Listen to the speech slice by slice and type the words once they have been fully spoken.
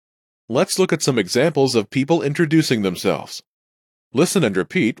Let's look at some examples of people introducing themselves. Listen and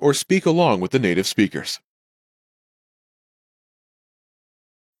repeat or speak along with the native speakers.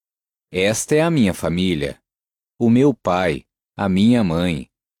 Esta é a minha família. O meu pai, a minha mãe,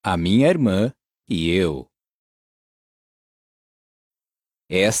 a minha irmã e eu.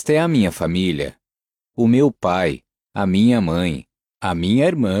 Esta é a minha família. O meu pai, a minha mãe, a minha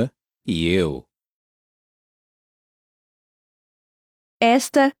irmã e eu.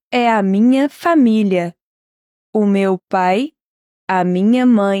 Esta é a minha família. O meu pai, a minha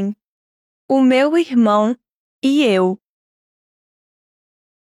mãe, o meu irmão e eu.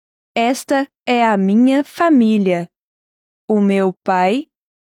 Esta é a minha família. O meu pai,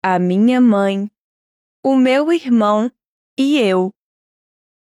 a minha mãe, o meu irmão e eu.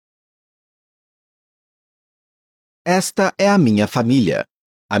 Esta é a minha família.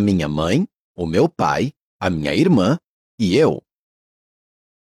 A minha mãe, o meu pai, a minha irmã e eu.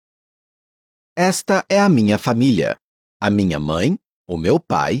 Esta é a minha família. A minha mãe, o meu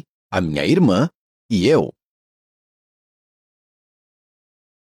pai, a minha irmã e eu.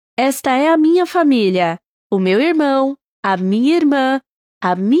 Esta é a minha família, o meu irmão, a minha irmã,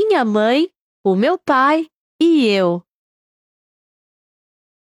 a minha mãe, o meu pai e eu.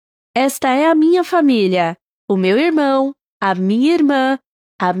 Esta é a minha família, o meu irmão, a minha irmã,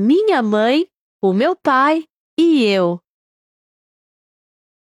 a minha mãe, o meu pai e eu.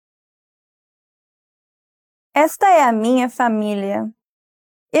 Esta é a minha família.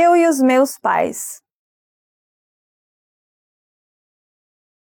 Eu e os meus pais.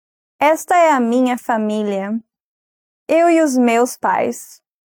 Esta é a minha família. Eu e os meus pais.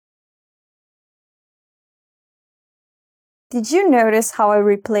 Did you notice how I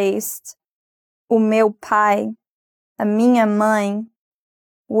replaced o meu pai, a minha mãe,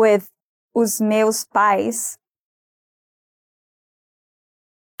 with os meus pais?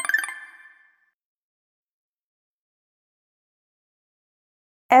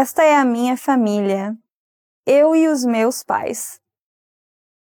 Esta é a minha família. Eu e os meus pais.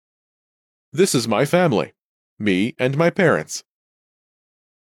 This is my family, me and my parents.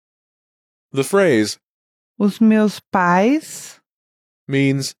 The phrase Os meus pais,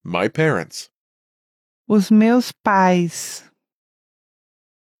 means my parents. os meus pais.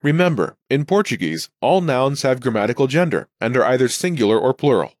 Remember, in Portuguese, all nouns have grammatical gender and are either singular or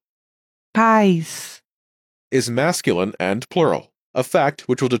plural. Pais, Is masculine and plural, a fact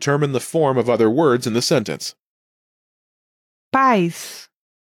which will determine the form of other words in the sentence. pais,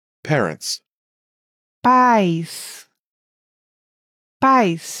 Parents. pais,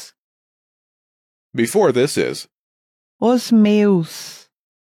 pais. Before this is Os meus,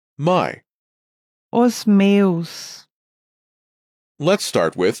 my. os meus, Let's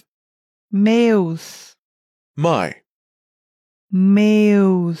start with meus, my.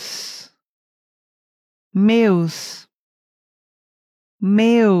 meus, meus,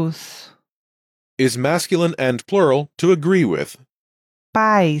 meus. Is masculine and plural to agree with.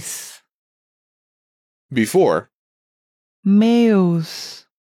 Pais, Before meus,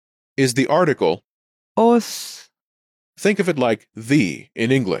 is the article. os, Think of it like the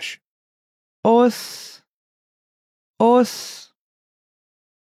in English. os, os,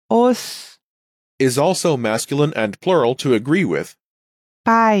 os. Is also masculine and plural to agree with.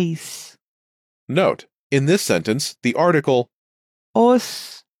 Pais, Note, in this sentence, the article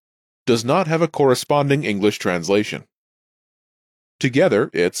os, does not have a corresponding English translation. Together,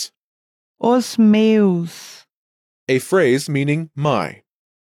 it's os meus, a phrase meaning my.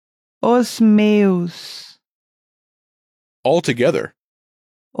 os meus, Altogether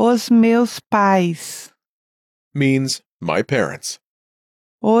os meus pais, means my parents.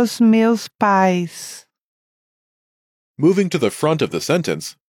 os meus pais. Moving to the front of the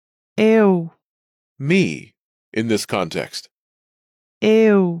sentence, Eu, me, in this context.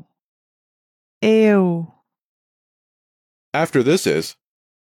 eu, eu, After this is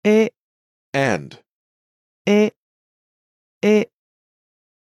e, and. e, e.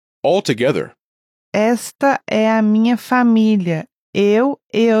 Altogether, Esta é a minha família, eu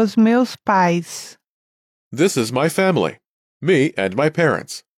e os meus pais. this is my family, me and my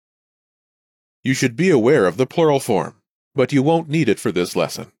parents. You should be aware of the plural form, but you won't need it for this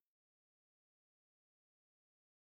lesson.